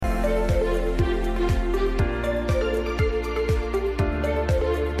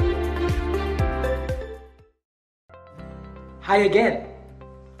Hi again.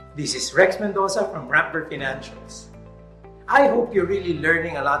 This is Rex Mendoza from Rapper Financials. I hope you're really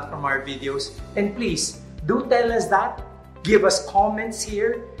learning a lot from our videos, and please do tell us that. Give us comments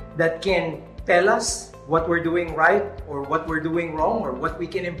here that can tell us what we're doing right or what we're doing wrong or what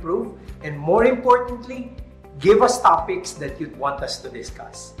we can improve. And more importantly, give us topics that you'd want us to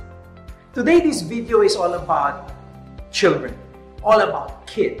discuss. Today, this video is all about children, all about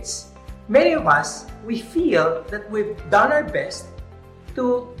kids. Many of us, we feel that we've done our best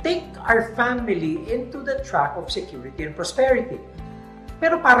to take our family into the track of security and prosperity.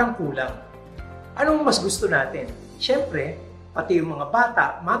 Pero parang kulang. Anong mas gusto natin? Siyempre, pati yung mga bata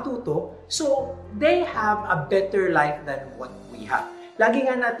matuto, so they have a better life than what we have. Lagi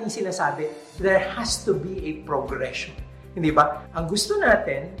nga natin sinasabi, there has to be a progression. Hindi ba? Ang gusto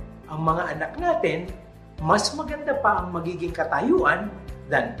natin, ang mga anak natin, mas maganda pa ang magiging katayuan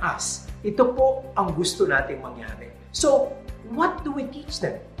than us. Ito po ang gusto nating mangyari. So, what do we teach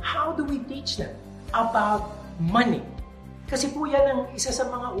them? How do we teach them about money? Kasi po yan ang isa sa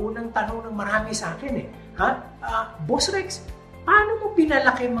mga unang tanong ng marami sa akin Boss Rex, paano mo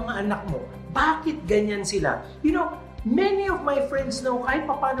pinalaki mga anak mo? Bakit ganyan sila? You know, many of my friends know kahit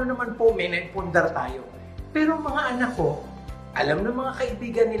paano naman po may naipundar tayo. Pero mga anak ko, alam ng mga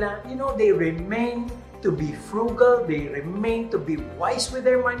kaibigan nila, you know, they remain to be frugal, they remain to be wise with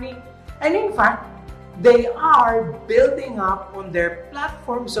their money. And in fact, they are building up on their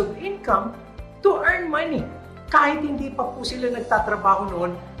platforms of income to earn money. Kahit hindi pa po sila nagtatrabaho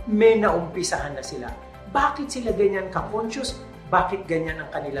noon, may naumpisahan na sila. Bakit sila ganyan ka-conscious? Bakit ganyan ang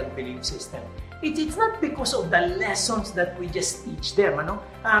kanilang belief system? It's not because of the lessons that we just teach them.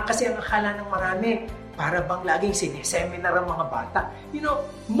 Kasi ang akala ng marami, para bang laging sineseminar ang mga bata. You know,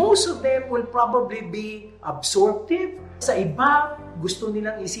 most of them will probably be absorptive. Sa iba, gusto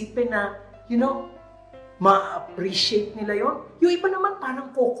nilang isipin na, you know, ma-appreciate nila yon. Yung iba naman parang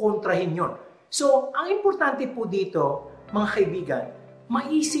kukontrahin yon. So, ang importante po dito, mga kaibigan,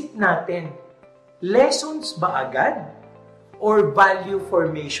 maisip natin, lessons ba agad or value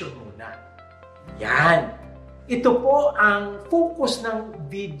formation muna? Yan. Ito po ang focus ng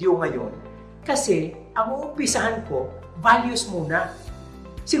video ngayon. Kasi, ang uumpisahan ko, values muna.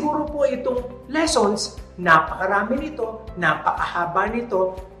 Siguro po itong lessons, napakarami nito, napakahaba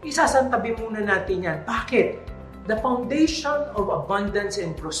nito, isasantabi muna natin yan. Bakit? The foundation of abundance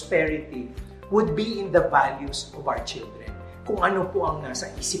and prosperity would be in the values of our children. Kung ano po ang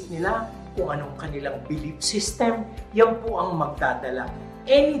nasa isip nila, kung anong kanilang belief system, yan po ang magdadala.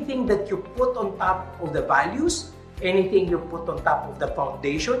 Anything that you put on top of the values, anything you put on top of the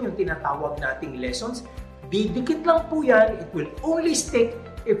foundation, yung tinatawag nating lessons, didikit lang po yan, it will only stick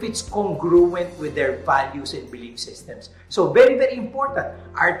if it's congruent with their values and belief systems. So very, very important.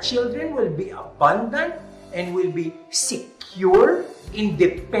 Our children will be abundant and will be secure,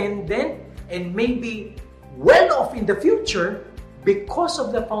 independent, and maybe well off in the future because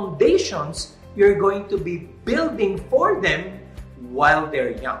of the foundations you're going to be building for them while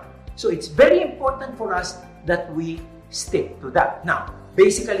they're young. So it's very important for us that we stick to that. Now,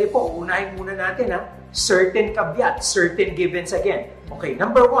 basically po, unahin muna natin certain caveats, certain givens again. Okay,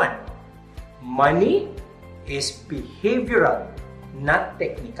 number 1, money is behavioral, not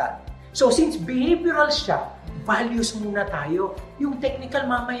technical. So since behavioral siya, values muna tayo. Yung technical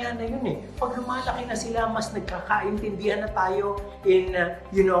mamaya na yun Pag lumalaki na sila, mas nagkakaintindihan na tayo in,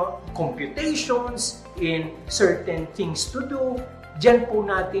 computations, in certain things to do. Diyan po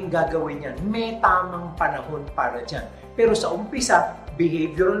natin gagawin yan. May tamang panahon para dyan. Pero sa umpisa,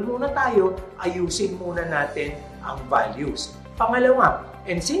 behavioral muna tayo, ayusin muna natin ang values. Pangalawa,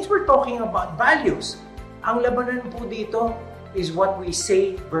 and since we're talking about values, ang labanan po dito is what we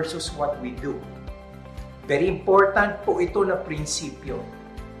say versus what we do. Very important po ito na prinsipyo.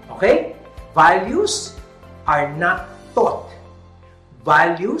 Okay? Values are not taught.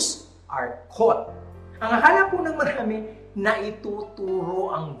 Values are caught. Ang akala po ng marami na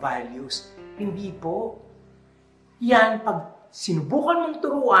ituturo ang values. Hindi po. Yan, pag sinubukan mong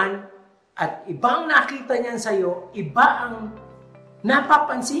turuan at ibang nakita niyan sa'yo, iba ang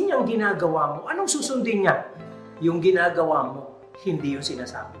napapansin niyang ginagawa mo. Anong susundin niya? Yung ginagawa mo, hindi yung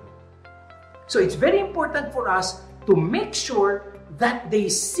sinasabi mo. So it's very important for us to make sure that they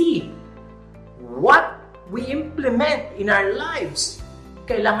see what we implement in our lives.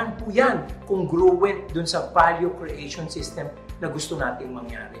 Kailangan po yan congruent dun sa value creation system na gusto nating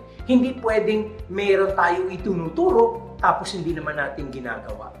mangyari. Hindi pwedeng meron tayong itunuturo tapos hindi naman natin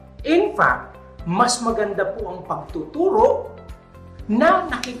ginagawa. In fact, mas maganda po ang pagtuturo na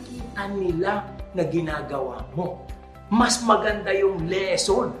nakikita nila na ginagawa mo. Mas maganda yung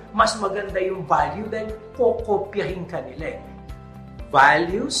lesson, mas maganda yung value dahil kokopyahin ka nila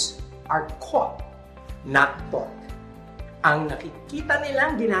Values are caught, not taught. Ang nakikita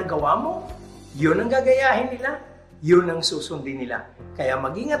nilang ginagawa mo, yun ang gagayahin nila, yun ang susundin nila. Kaya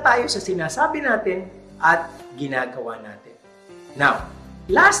mag-ingat tayo sa sinasabi natin at ginagawa natin. Now,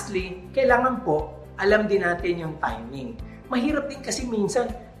 lastly, kailangan po alam din natin yung timing. Mahirap din kasi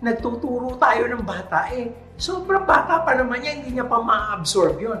minsan nagtuturo tayo ng bata sobrang bata pa naman niya, hindi niya pa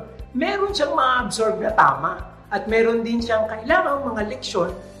ma-absorb yun. Meron siyang ma-absorb na tama at meron din siyang kailangang mga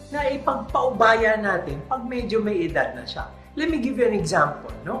leksyon na ipagpaubaya natin pag medyo may edad na siya. Let me give you an example,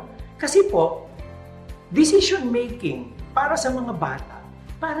 no? Kasi po, decision making para sa mga bata,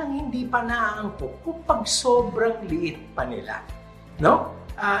 parang hindi pa naaangkop kapag sobrang liit pa nila, no?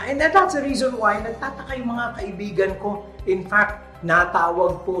 And that's the reason why nagtataka yung mga kaibigan ko. In fact,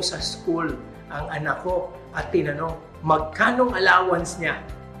 natawag po sa school ang anak ko at tinanong, magkanong allowance niya?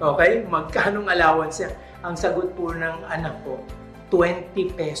 Okay? Magkanong allowance niya? Ang sagot po ng anak ko, 20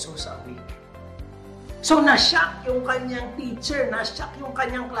 pesos a week. So, na-shock yung kanyang teacher, na-shock yung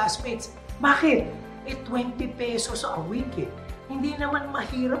kanyang classmates. Bakit? 20 pesos a week Hindi naman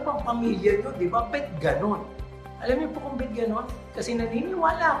mahirap ang pamilya nyo, di ba? Bet ganon. Alam niyo po kung bet ganon? Kasi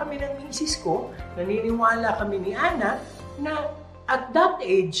naniniwala kami ng misis ko, naniniwala kami ni Ana, na at that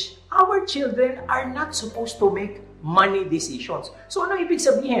age, our children are not supposed to make money decisions. So, ano ibig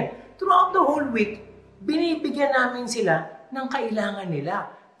sabihin? Throughout the whole week, binibigyan namin sila ng kailangan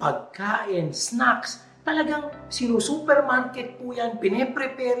nila. Pagkain, snacks, talagang sinusupermarket po yan,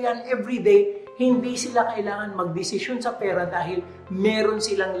 pine-prepare yan everyday. Hindi sila kailangan magdesisyon sa pera dahil meron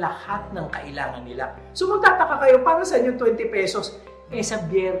silang lahat ng kailangan nila. So magtataka kayo, para sa inyo 20 pesos? Sa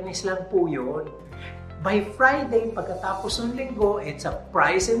biyernes lang po yun. By Friday, pagkatapos ng linggo, it's a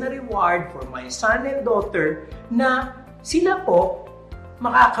prize and a reward for my son and daughter na sila po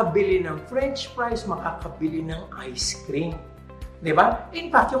makakabili ng french fries, makakabili ng ice cream. Diba?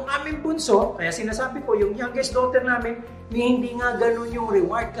 In fact, yung aming bunso, kaya sinasabi ko, yung youngest daughter namin, hindi nga ganun yung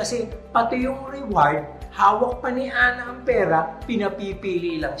reward kasi pati yung reward, hawak pa ni Ana ang pera,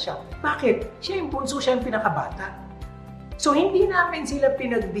 pinapipili lang siya. Bakit? Siya yung bunso, siya yung pinakabata. So, hindi namin sila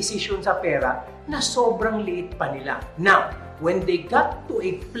pinagdesisyon sa pera na sobrang liit pa nila. Now, when they got to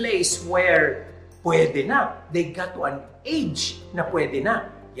a place where pwede na, they got to an age na pwede na,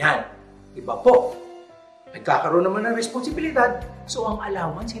 yan, iba po. Nagkakaroon naman ng responsibilidad, so ang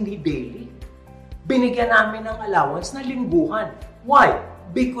allowance hindi daily. Binigyan namin ng allowance na lingguhan. Why?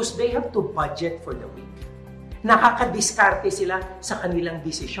 Because they have to budget for the week. Nakakadiskarte sila sa kanilang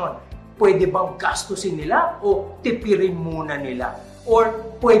desisyon. Pwede bang gastusin nila o tipirin muna nila?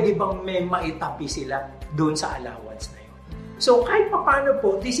 Or pwede bang may maitapi sila doon sa allowance na yun? So kahit paano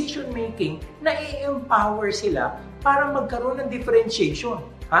po, decision making, na-empower sila para magkaroon ng differentiation.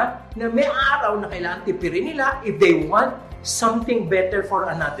 Na may araw na kailangan tipirin nila if they want something better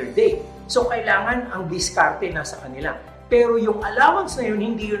for another day. So, kailangan ang diskarte nasa kanila. Pero yung allowance na yun,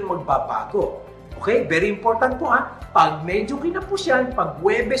 hindi yun magbabago. Okay? Very important po Pag medyo kinapos yan, pag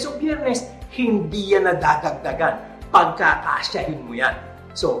Huwebes o Biyernes, hindi yan nadadagdagan. Pagkakasyahin mo yan.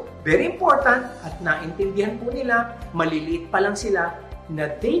 So, very important at naintindihan po nila, maliliit pa lang sila,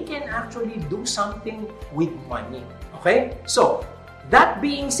 na they can actually do something with money. Okay? So, that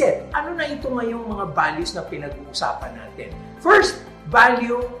being said, ano na ito ngayong mga values na pinag-uusapan natin? First,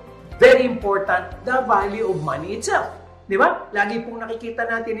 value, very important, the value of money itself. Di ba? Lagi pong nakikita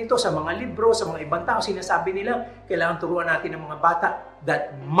natin ito sa mga libro, sa mga ibang tao, sinasabi nila, kailangan turuan natin ng mga bata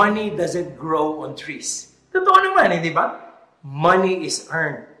that money doesn't grow on trees. Totoo naman, di ba? Money is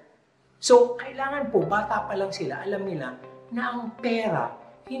earned. So, kailangan po, bata pa lang sila, alam nila na ang pera,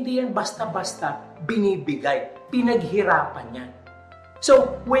 hindi yan basta-basta binibigay. Pinaghirapan yan.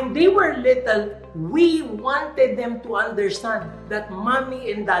 So, when they were little, we wanted them to understand that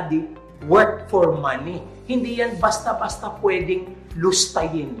mommy and daddy work for money. Hindi yan basta-basta pwedeng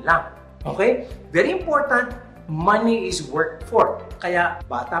lustayin lang. Okay? Very important, money is worked for. Kaya,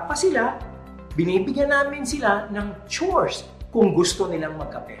 bata pa sila, binibigyan namin sila ng chores kung gusto nilang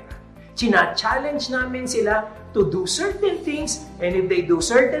magkapera. China-challenge namin sila to do certain things, and if they do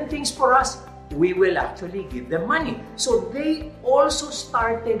certain things for us, we will actually give them money. So they also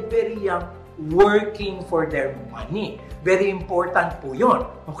started very young working for their money. Very important po yun.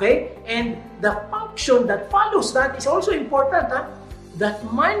 Okay? And the function that follows that is also important. That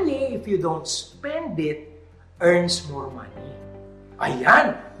money, if you don't spend it, earns more money.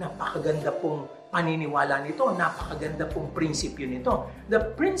 Ayan! Napakaganda pong paniniwala nito. Napakaganda pong prinsipyo nito.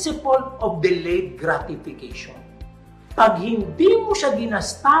 The principle of delayed gratification. Pag hindi mo siya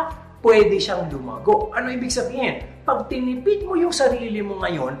ginasta, pwede siyang lumago. Ano ibig sabihin? Pag tinipid mo yung sarili mo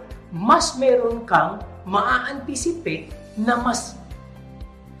ngayon, mas meron kang maa-anticipate na mas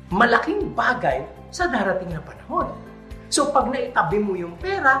malaking bagay sa darating na panahon. So pag naitabi mo yung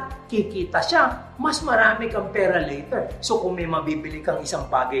pera, kikita siya, mas marami kang pera later. So kung may mabibili kang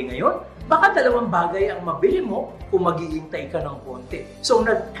isang bagay ngayon, baka dalawang bagay ang mabili mo kung maghihintay ka ng konti. So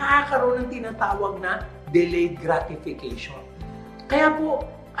nagkakaroon ng tinatawag na delayed gratification. Kaya po,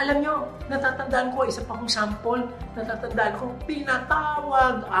 alam nyo, natatandaan ko, isa pa kong sample, natatandaan ko,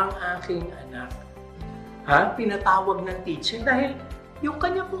 pinatawag ang aking anak. Pinatawag ng teacher dahil yung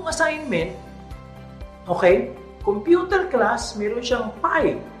kanya pong assignment, okay, computer class, meron siyang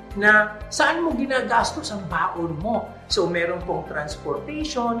pie na saan mo ginagastos ang baon mo. So, meron pong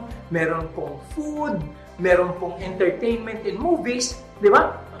transportation, meron pong food, meron pong entertainment and movies, di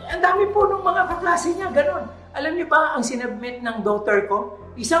ba? Ang dami po ng mga kaklase niya, ganon. Alam niyo ba, ang sinubmit ng daughter ko,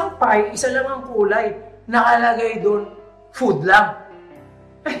 isang pie, isa lang ang kulay, nakalagay doon, food lang.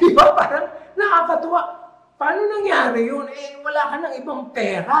 Di ba? Parang nakakatuwa. Paano nangyari yun? Wala ka ng ibang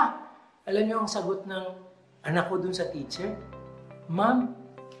pera. Alam niyo ang sagot ng anak ko dun sa teacher, Ma'am,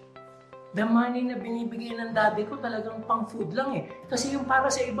 the money na binibigay ng daddy ko talagang pang food lang eh. Kasi yung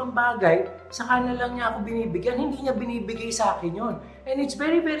para sa ibang bagay, saka na lang niya ako binibigyan, hindi niya binibigay sa akin yun. And it's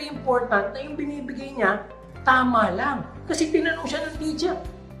very, very important na yung binibigay niya, tama lang. Kasi tinanong siya ng teacher,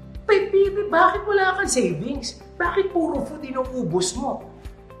 Baby, bakit wala kang savings? Bakit puro food inuubos mo?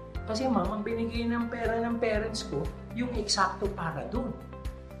 Kasi ma'am, ang binigay ng pera ng parents ko, yung eksakto para dun.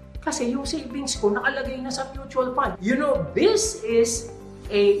 Kasi yung savings ko nakalagay na sa mutual fund. You know, this is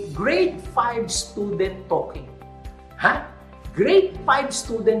a grade 5 student talking. Grade 5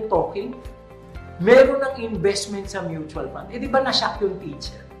 student talking, meron ng investment sa mutual fund. Di ba na-shock yung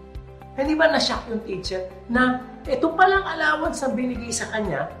teacher? Hindi ba na-shock yung teacher na ito palang allowance na binigay sa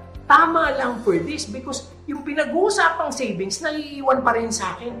kanya, tama lang for this because yung pinag-uusapang savings naiiwan pa rin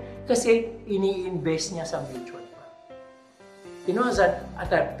sa akin kasi ini-invest niya sa mutual fund. You know, at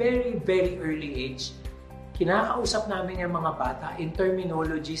a very, very early age, kinakausap namin yung mga bata in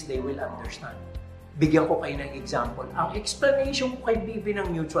terminologies they will understand. Bigyan ko kayo ng example. Ang explanation ko kay Bibi ng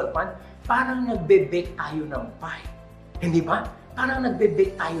mutual fund, parang nagbe-bake tayo ng pie. Hindi ba? Parang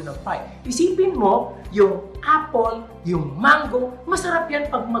nagbe-bake tayo ng pie. Isipin mo, yung apple, yung mango, masarap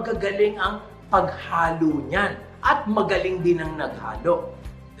yan pag magagaling ang paghalo niyan. At magaling din ang naghalo.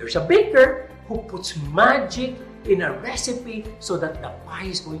 There's a baker who puts magic in a recipe so that the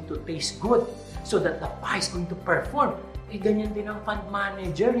pie is going to taste good, so that the pie is going to perform. Ganyan din ang fund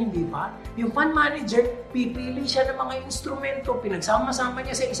manager, hindi ba? Yung fund manager, pipili siya ng mga instrumento, pinagsama-sama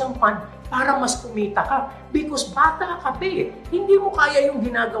niya sa isang fund para mas kumita ka. Because bata ka pa eh. Hindi mo kaya yung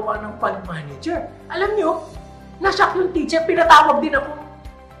ginagawa ng fund manager. Alam nyo, na-shock yung teacher, pinatawag din ako.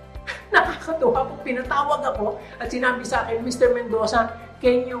 Nakakatuwa po, pinatawag ako at sinabi sa akin, Mr. Mendoza,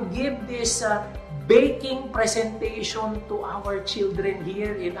 can you give this baking presentation to our children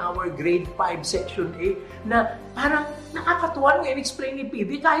here in our grade 5 section A na parang nakakatuwa nung in-explain ni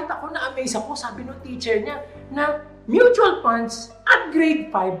PB. Kahit ako na-amaze ako, sabi ng teacher niya na mutual funds at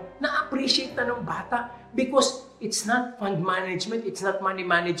grade 5 na-appreciate na ng bata because it's not fund management, it's not money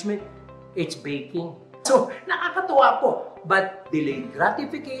management, it's baking. So, nakakatuwa po. But delayed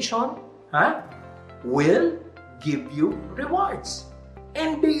gratification will give you rewards.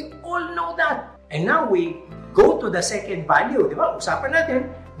 And they all know that. And now we go to the second value, di ba? Usapan natin,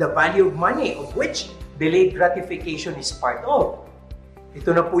 the value of money, of which delayed gratification is part of.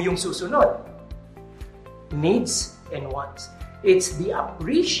 Ito na po yung susunod. Needs and wants. It's the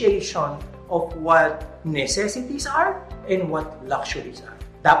appreciation of what necessities are and what luxuries are.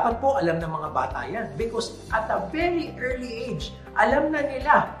 Dapat po alam ng mga bata yan because at a very early age, alam na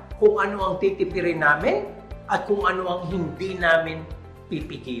nila kung ano ang titipirin namin at kung ano ang hindi namin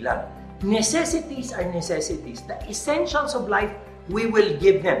pipigilan. Necessities are necessities. The essentials of life, we will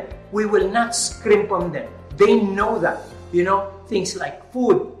give them. We will not scrimp on them. They know that. You know, things like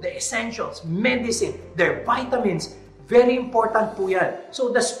food, the essentials, medicine, their vitamins, very important po yan. So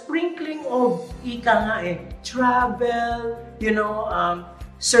the sprinkling of travel,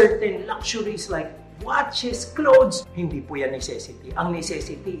 certain luxuries like watches, clothes, hindi po yan necessity. Ang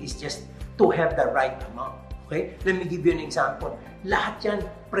necessity is just to have the right amount. Okay? Let me give you an example. Lahat yan,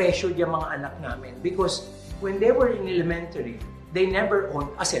 pressured yung mga anak namin because when they were in elementary, they never owned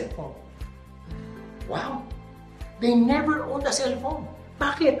a cellphone. Wow! They never owned a cellphone.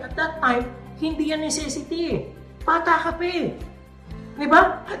 Bakit? At that time, hindi yan necessity eh. Bata ka pa eh.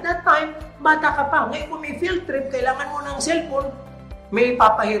 Diba? At that time, bata ka pa. Ngayon kung may field trip, kailangan mo ng cellphone, may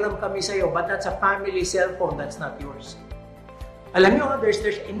ipapahiram kami sa'yo, but that's a family cellphone, that's not yours. Alam nyo, there's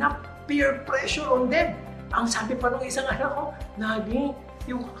enough peer pressure on them. Ang sabi pa nung isang anak ko, Daddy,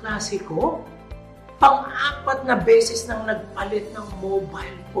 yung kaklase ko, Pang-apat na beses nang nagpalit ng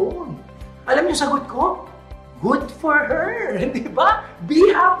mobile phone. Alam niyo sagot ko? Good for her, di ba? Be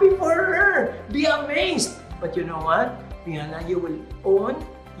happy for her. Be amazed. But you know what? Rihanna, you will own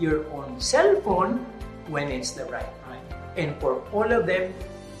your own cell phone when it's the right time. And for all of them,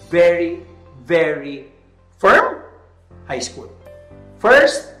 very, very firm, high school.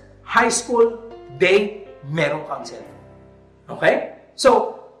 First, high school, meron kang cellphone. Okay?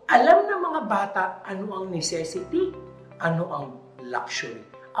 So, alam ng mga bata ano ang necessity, ano ang luxury.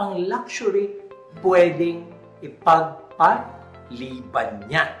 Ang luxury, pwedeng ipagpaliban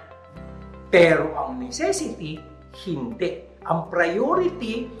niya. Pero ang necessity, hindi. Ang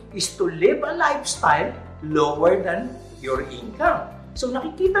priority is to live a lifestyle lower than your income. So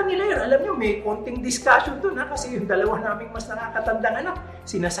nakikita nila yun. Alam nyo, may konting discussion doon kasi yung dalawa naming mas nakakatandang anak,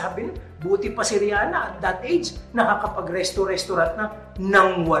 sinasabi nyo, buti pa si Rihanna at that age, nakakapag-restaurant na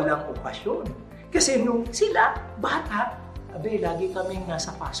nang walang okasyon. Kasi nung sila, bata, lagi kaming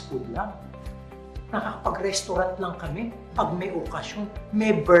nasa fast food lang. Nakakapag-restaurant lang kami pag may okasyon,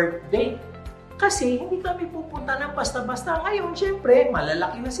 may birthday. Kasi hindi kami pupunta ng basta-basta. Ngayon, syempre,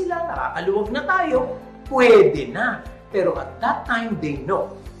 malalaki na sila, nakakaluwag na tayo, pwede na. Pero at that time, they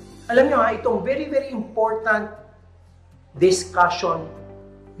know. Alam nyo itong very, very important discussion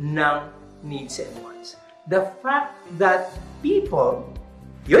ng needs and wants. The fact that people,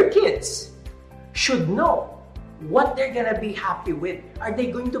 your kids, should know what they're gonna be happy with. Are they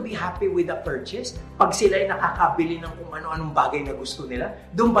going to be happy with a purchase? Pag sila ay nakakabili ng kung ano-anong bagay na gusto nila,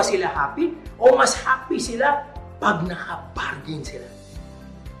 doon ba sila happy? O mas happy sila pag nakabargain sila?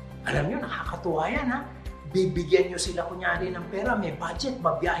 Alam nyo, nakakatuwa yan Bibigyan nyo sila kunyari ng pera, may budget,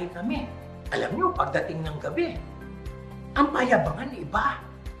 babiyahe kami. Alam nyo, pagdating ng gabi, ang payabangan iba.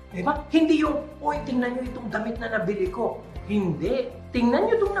 Diba? Hindi yung, tingnan nyo itong damit na nabili ko. Hindi. Tingnan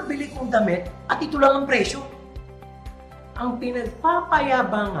nyo itong nabili kong damit at ito lang ang presyo. Ang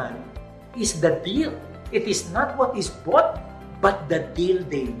pinagpapayabangan is the deal. It is not what is bought, but the deal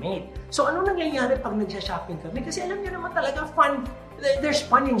they made. So ano nangyayari pag nagsha-shopping kami? Kasi alam nyo naman talaga, there's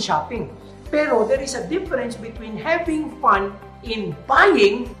fun in shopping. Pero there is a difference between having fun in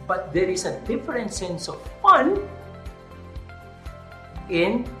buying, but there is a different sense of fun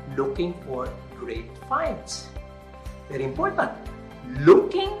in looking for great finds. Very important.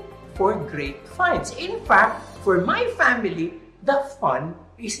 Looking for great finds. In fact, for my family, the fun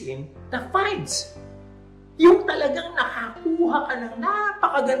is in the finds. Yung talagang nakakuha ka ng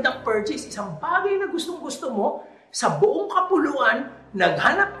napakagandang purchase, isang bagay na gustong-gusto mo, sa buong kapuluan,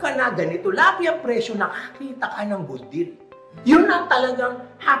 naghanap ka na, ganito lagi ang presyo, nakakita ka ng good deal. Yun ang talagang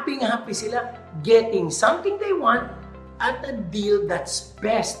happy sila, getting something they want at a deal that's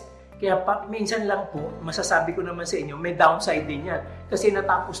best. Kaya minsan lang po, masasabi ko naman sa inyo, may downside din yan. Kasi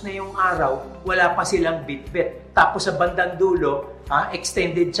natapos na yung araw, wala pa silang bit-bit. Tapos sa bandang dulo,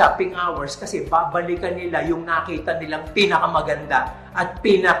 extended shopping hours kasi babalikan nila yung nakita nilang pinakamaganda at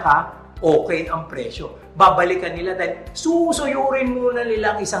pinaka-okay ang presyo. Babalikan nila dahil susuyurin muna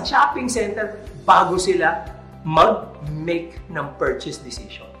nila ang isang shopping center bago sila mag-make ng purchase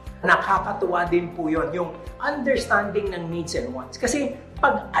decision. Nakakatuwa din po yun, yung understanding ng needs and wants. Kasi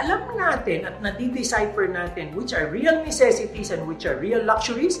pag alam natin at nadi-decipher natin which are real necessities and which are real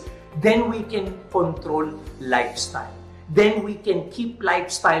luxuries, then we can control lifestyle. Then we can keep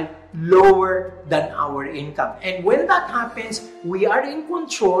lifestyle lower than our income. And when that happens, we are in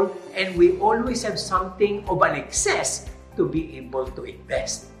control and we always have something of an excess to be able to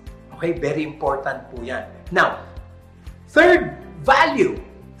invest. Okay, very important po yan. Now, third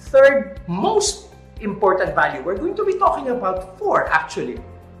most important value, we're going to be talking about 4 actually,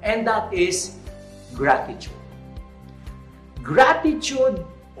 and that is gratitude. Gratitude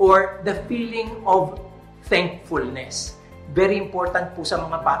or the feeling of thankfulness. Very important po sa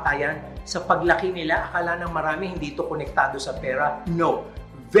mga bata yan. Sa paglaki nila, akala ng marami hindi ito konektado sa pera. No.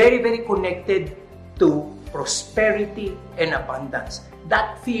 Very, very connected to prosperity and abundance.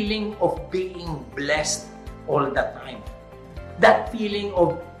 That feeling of being blessed all the time. That feeling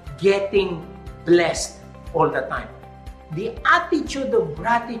of getting blessed all the time. The attitude of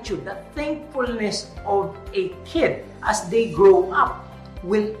gratitude, the thankfulness of a kid as they grow up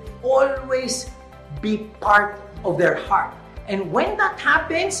will always be part of their heart. And when that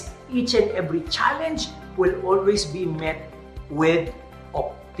happens, each and every challenge will always be met with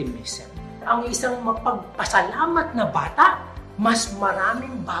optimism. Ang isang mapagpasalamat na bata, mas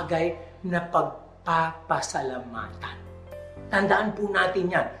maraming bagay na pagpapasalamatan. Tandaan po natin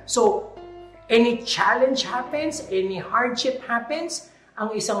yan. So, any challenge happens, any hardship happens,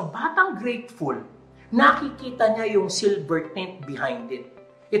 ang isang batang grateful, nakikita niya yung silver tint behind it.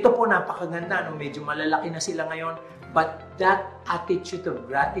 Ito po napakaganda, no? Medyo malalaki na sila ngayon, but that attitude of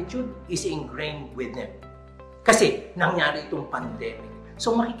gratitude is ingrained with them. Kasi nangyari itong pandemic.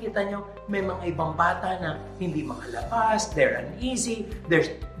 So makikita nyo, may mga ibang bata na hindi makalabas, they're uneasy,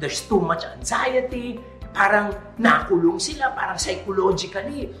 there's too much anxiety, parang nakulong sila, parang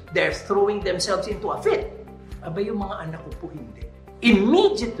psychologically, they're throwing themselves into a fit. Aba, yung mga anak ko po hindi.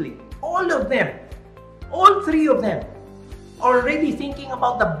 Immediately, all of them, all three of them, already thinking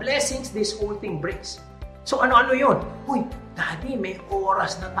about the blessings this whole thing brings. So ano-ano yun? Uy, Daddy, may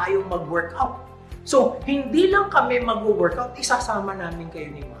oras na tayong mag-workout. So, hindi lang kami mag-workout, isasama namin kayo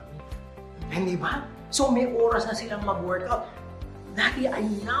ni Mami. Hindi ba? So, may oras na silang mag-workout. Daddy, I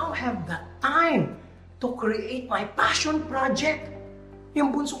now have the time to create my passion project. Yung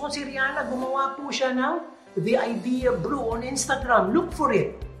bunso ko si Rihanna, gumawa po siya ng The Idea Brew on Instagram. Look for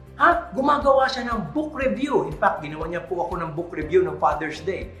it. Gumagawa siya ng book review. In fact, ginawa niya po ako ng book review ng Father's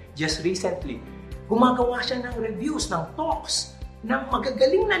Day just recently. Gumagawa siya ng reviews, ng talks, ng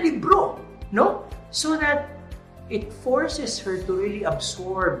magagaling na libro, no? So that it forces her to really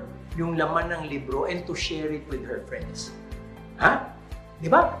absorb yung laman ng libro and to share it with her friends. Di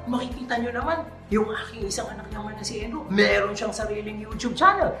ba? Makikita nyo naman, yung aking isang anak naman na si Enro, meron siyang sariling YouTube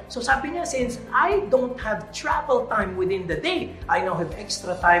channel. So sabi niya, since I don't have travel time within the day, I now have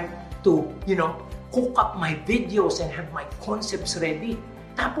extra time to, cook up my videos and have my concepts ready.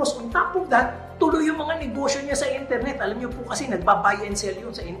 Tapos, on top of that, tuloy yung mga negosyo niya sa internet. Alam niyo po kasi, nagba-buy and sell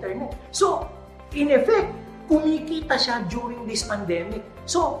yun sa internet. So, in effect, kumikita siya during this pandemic.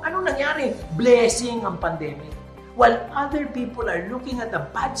 So, ano nangyari? Blessing ang pandemic. While other people are looking at the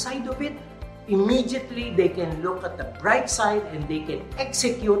bad side of it, immediately they can look at the bright side and they can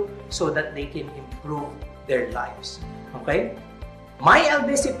execute so that they can improve their lives. Okay? My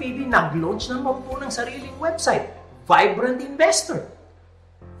LBC PB nag-launch naman po ng sariling website, Vibrant Investor.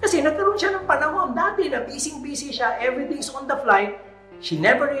 Kasi nagkaroon siya ng panahon. Dati na busy siya, everything's on the fly. She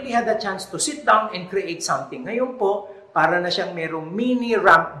never really had a chance to sit down and create something. Ngayon po, para na siyang merong mini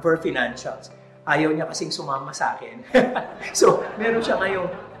Ramp Ver Financials. Ayaw niya kasing sumama sa akin. So, meron siya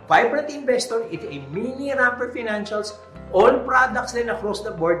ngayong Vibrant Investor, it's a mini Ramp Ver Financials, all products din across the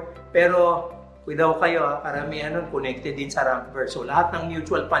board, pero daw kayo, karamihan nun connected din sa Ramp Ver. So, lahat ng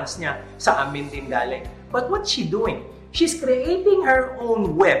mutual funds niya sa amin din galing. But what's she doing? She's creating her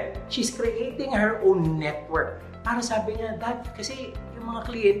own web. She's creating her own network. Para sabi niya, Dad, kasi yung mga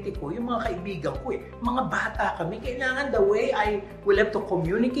kliyente ko, yung mga kaibigan ko, mga bata kami, kailangan the way I will have to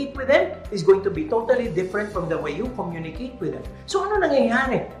communicate with them is going to be totally different from the way you communicate with them. So ano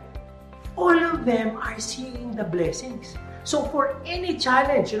nangyayari? All of them are seeing the blessings. So for any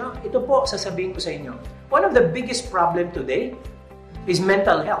challenge, ito po, sasabihin ko sa inyo, one of the biggest problem today is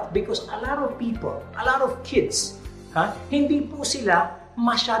mental health because a lot of people, a lot of kids, hindi po sila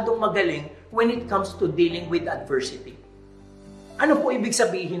masyadong magaling when it comes to dealing with adversity. Ano po ibig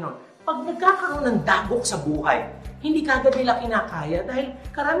sabihin nun? Pag nagkakaroon ng dagok sa buhay, hindi kagad nila kinakaya dahil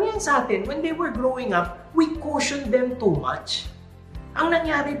karamihan sa atin, when they were growing up, we cautioned them too much. Ang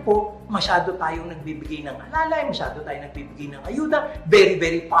nangyari po, masyado tayong nagbibigay ng alalay, masyado tayong nagbibigay ng ayuda, very,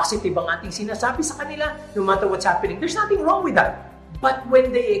 very positive ang ating sinasabi sa kanila, no matter what's happening. There's nothing wrong with that. But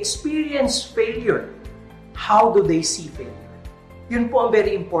when they experience failure, how do they see failure? Yun po ang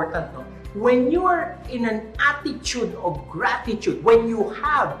very important, no? When you are in an attitude of gratitude, when you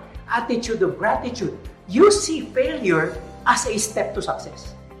have attitude of gratitude, you see failure as a step to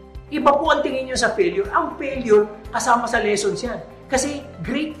success. Iba po ang tingin nyo sa failure. Ang failure, kasama sa lessons yan. Kasi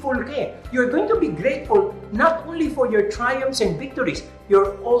grateful ka eh. You're going to be grateful not only for your triumphs and victories,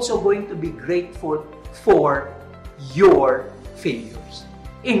 you're also going to be grateful for your failures.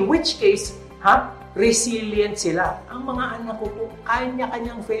 In which case, resilient sila. Ang mga anak ko po,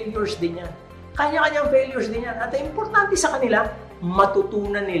 kanya-kanyang failures din yan. Kanya-kanyang failures din yan. At ang importante sa kanila,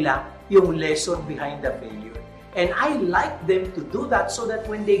 matutunan nila yung lesson behind the failure. And I like them to do that so that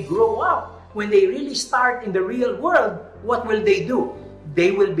when they grow up, when they really start in the real world, what will they do?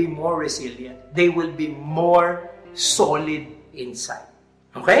 They will be more resilient. They will be more solid inside.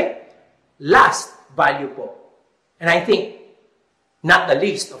 Okay? Last value po. And I think, not the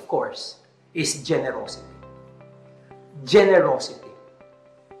least, of course, is generosity. Generosity.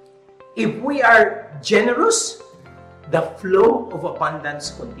 If we are generous, the flow of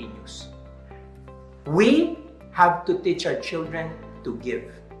abundance continues. We have to teach our children to give.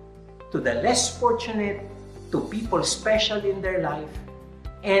 To the less fortunate, to people special in their life,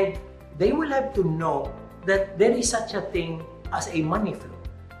 and they will have to know that there is such a thing as a money flow.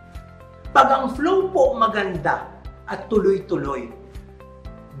 Pag ang flow po maganda at tuloy-tuloy,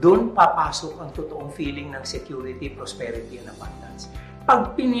 doon papasok ang totoong feeling ng security, prosperity, and abundance.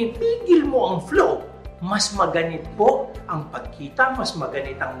 Pag pinipigil mo ang flow, mas maganit po ang pagkita, mas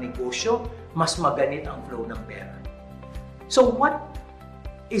maganit ang negosyo, mas maganit ang flow ng pera. So what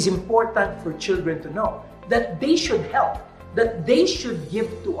is important for children to know? That they should help, that they should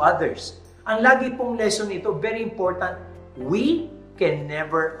give to others. Ang lagi pong lesson ito, very important, we can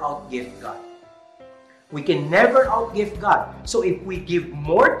never outgive God. We can never outgive God. So if we give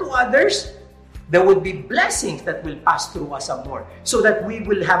more to others, there would be blessings that will pass through us some more so that we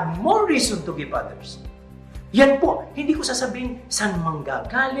will have more reason to give others. Yan po, hindi ko sasabihin saan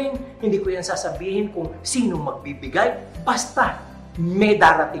manggagaling, hindi ko yan sasabihin kung sino magbibigay, basta may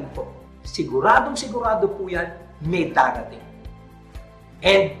darating po. Siguradong sigurado po yan, may darating.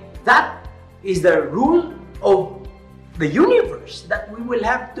 And that is the rule of the universe that we will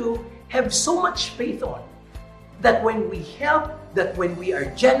have to have so much faith on. That when we help, that when we are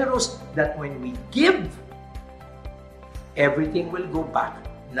generous, that when we give, everything will go back.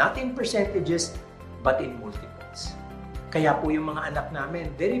 Not in percentages, but in multiples. Kaya po yung mga anak namin,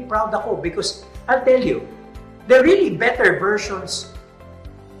 very proud ako because I'll tell you, they're really better versions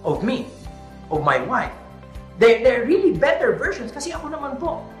of me, of my wife. They're really better versions kasi ako naman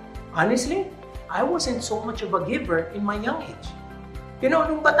po. Honestly, I wasn't so much of a giver in my young age. You know,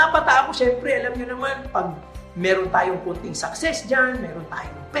 nung bata-bata ako, syempre, alam nyo naman, pag meron tayong kunting success dyan, meron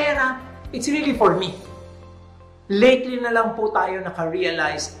tayong pera, it's really for me. Lately na lang po tayo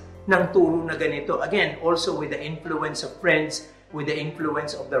naka-realize ng turo na ganito. Again, also with the influence of friends, with the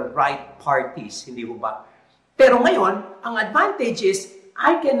influence of the right parties, hindi ba ba? Pero ngayon, ang advantage is,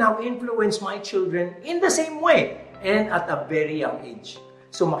 I can now influence my children in the same way and at a very young age.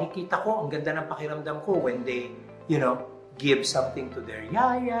 So makikita ko, ang ganda ng pakiramdam ko when they, give something to their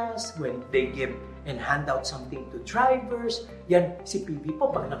yayas, when they give and hand out something to drivers. Yan, si PB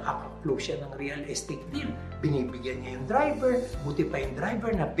po, pag nakaka-close siya ng real estate deal, binibigyan niya yung driver, buti pa yung driver,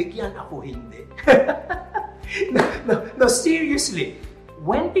 nabigyan ako hindi. No, seriously.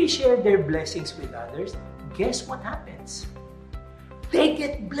 When they share their blessings with others, guess what happens? They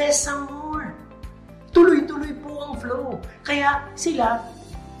get blessed some more. Tuloy-tuloy po ang flow. Kaya sila,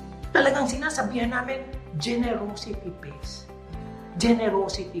 talagang sinasabihan namin, generosity pays.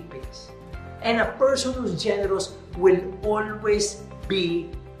 Generosity pays. And a person who's generous will always be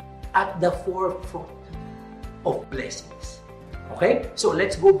at the forefront of blessings. Okay? So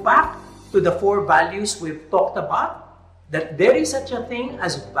let's go back to the 4 values we've talked about. That there is such a thing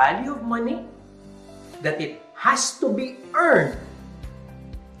as value of money. That it has to be earned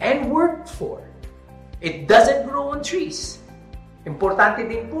and worked for. It doesn't grow on trees. Importante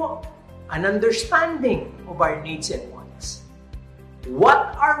din po, an understanding of our needs and wants.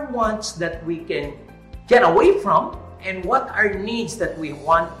 What are wants that we can get away from and what are needs that we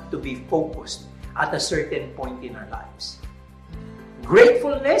want to be focused at a certain point in our lives.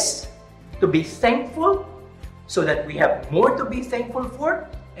 Gratefulness, to be thankful so that we have more to be thankful for.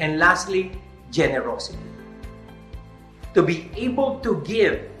 And lastly, generosity. To be able to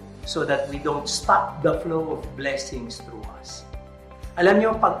give so that we don't stop the flow of blessings through us. Alam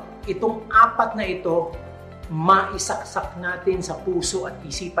niyo, pag itong 4 na ito, maisaksak natin sa puso at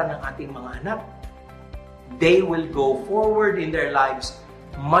isipan ng ating mga anak, they will go forward in their lives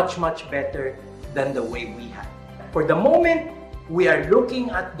much, much better than the way we have. For the moment, we are looking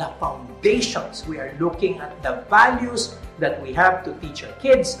at the foundations. We are looking at the values that we have to teach our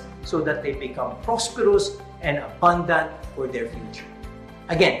kids so that they become prosperous and abundant for their future.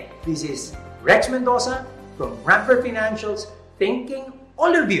 Again, this is Rex Mendoza from Ramper Financials, thanking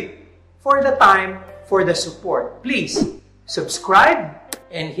all of you for the time, for the support. Please subscribe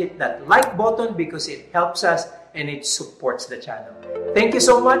and hit that like button because it helps us and it supports the channel. Thank you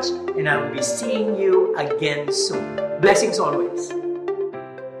so much and I'll be seeing you again soon. Blessings always.